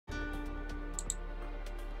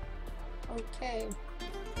Okay,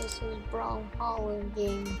 this is Brawlhalla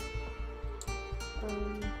game.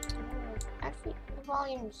 Actually, the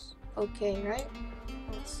volume's okay, right?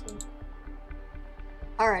 Let's see.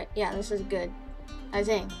 Alright, yeah, this is good. I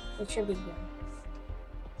think it should be good.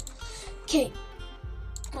 Okay,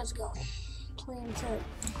 let's go. Play into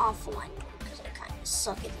offline because I kind of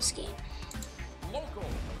suck at this game. Local.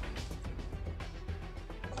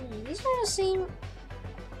 These are the same.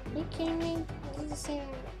 Are you kidding me? These are the same.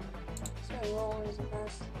 So roll is the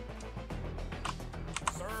best.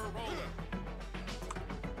 Serve on.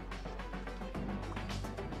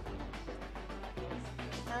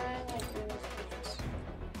 I like this.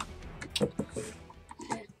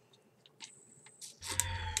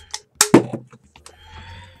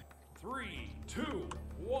 3, 2,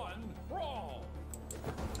 1, brawl.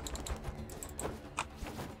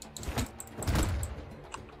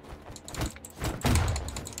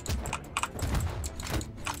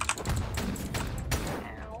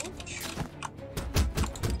 Ouch.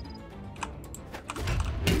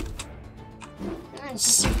 It's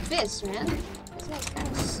just your fist, man. This guy's kind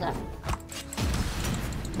of suck.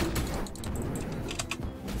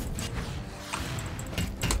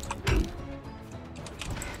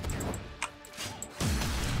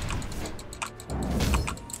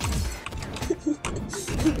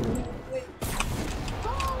 Wait.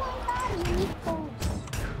 Oh my god, you need those.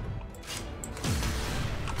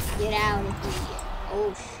 Get out of here.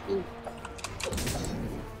 Oh shoot.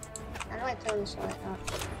 How do I throw this away? Oh.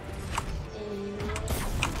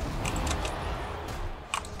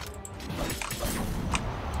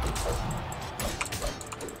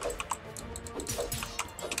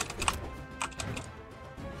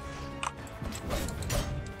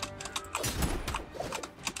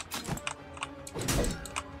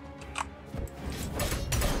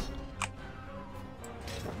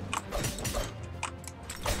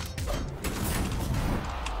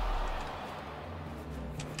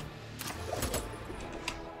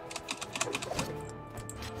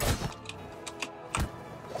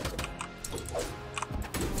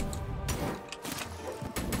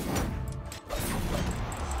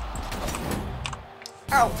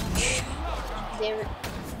 Ouch! There, he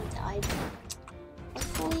died.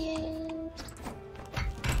 Oh yeah.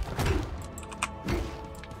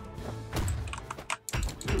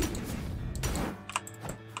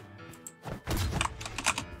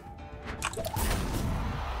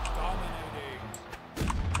 Dominating.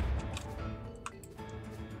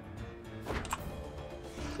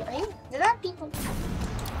 Are you? Did that people?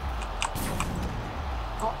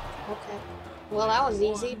 Oh, okay. Well, that was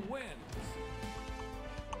easy. One wins.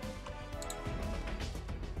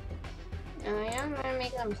 I'm gonna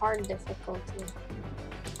make them hard difficulty.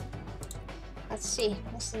 Let's see.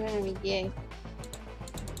 This is gonna be gay.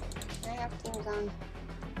 I have teams on.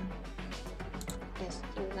 Yes,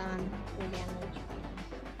 teams on. No damage.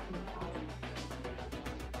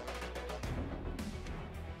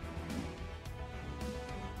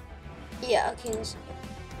 Yeah, okay, this is good.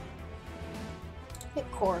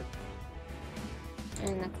 Pick core.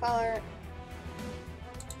 And the color.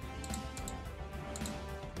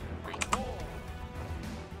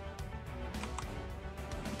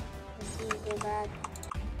 Go back.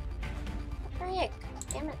 Frick!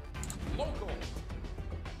 Damn it. Local.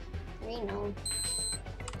 Reno.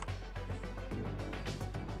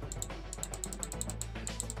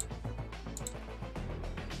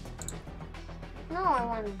 No, I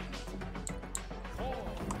want.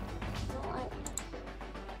 Four.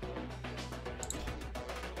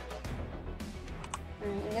 No, I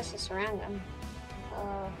guess it's random.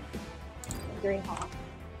 Great Hawk.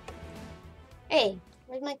 Hey,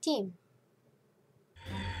 where's my team?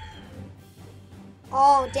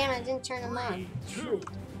 Oh, damn, I didn't turn them on. 3, 2,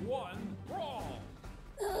 1, brawl.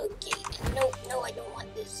 Okay, no, I don't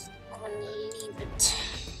want this. I'm gonna leave it.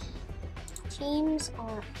 Teams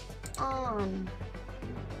are on.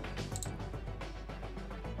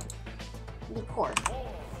 Be core.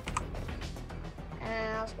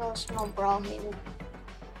 Let's go small Brawlhalla.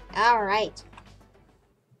 Alright.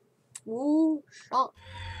 Ooh, shot.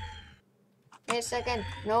 Wait a second.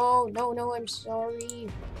 No, I'm sorry.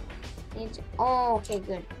 Oh, okay,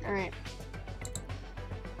 good. Alright.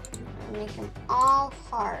 I'll make them all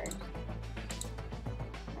hard.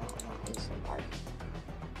 No, not easy hard.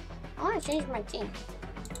 I want to change my team.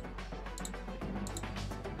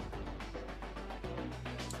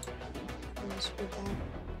 Let's do that.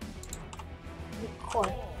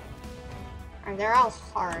 Core. Alright, they're all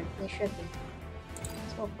hard. They should be.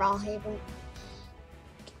 Let's go Brawlhalla.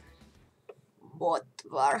 What?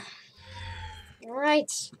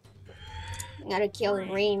 Alright. Gotta kill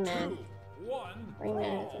Rain Man. 1 Bring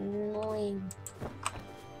that is annoying.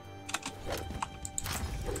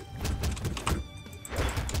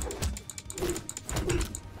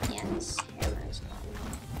 Yeah, this hammer is not enough.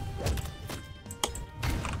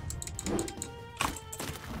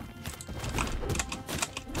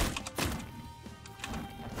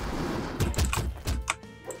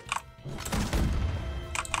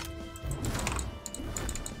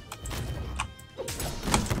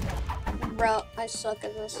 Bro, I suck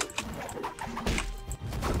at this.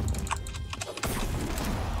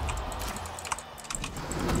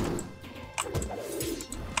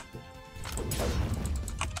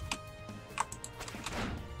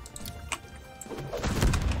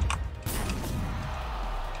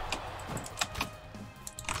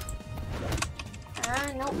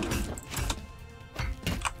 Nope.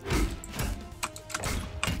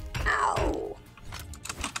 Ow.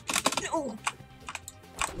 No.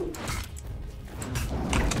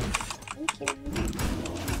 Are you kidding me?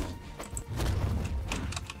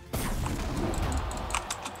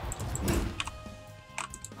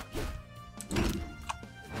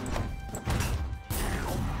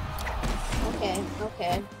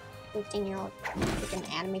 Okay. 15-year-old freaking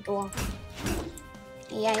anime girl.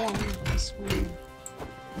 Yeah, this one.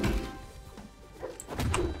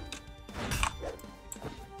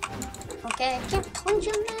 Okay, I can't punch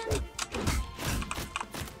him, man.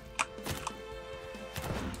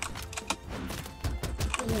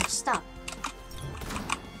 Hey, stop.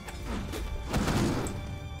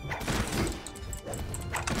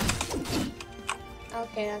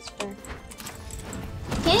 Okay, that's fair.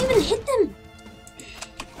 Can't even hit them.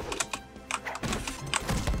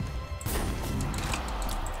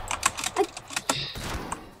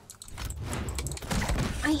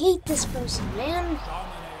 I hate this person, man.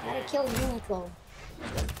 Gotta kill Uniqlo.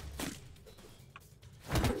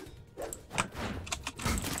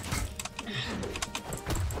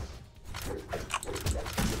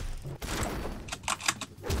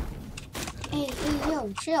 Hey, yo,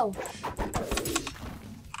 chill.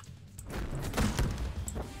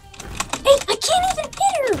 Hey, I can't even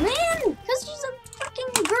hit her, man! Because she's a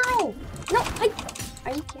freaking girl! No,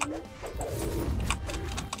 are you kidding me?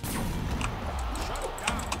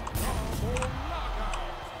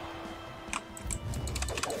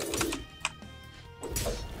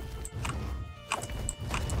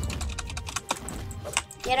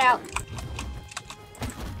 Get out.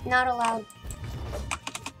 Not allowed.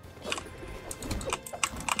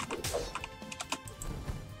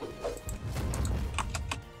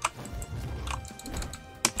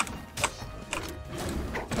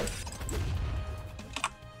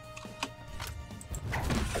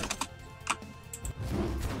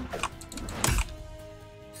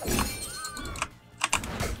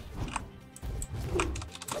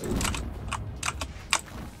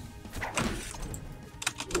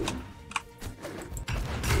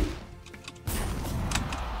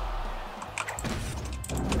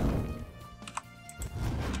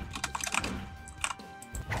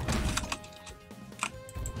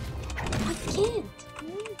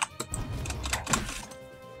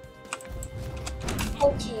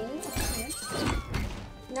 Okay.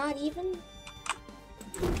 Not even?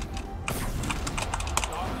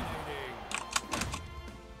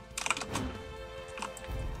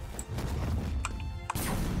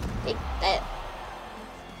 Take that.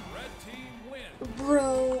 Red team win.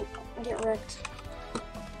 Bro, get wrecked.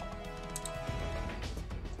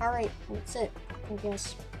 Alright, that's it, I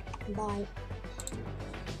guess. Bye.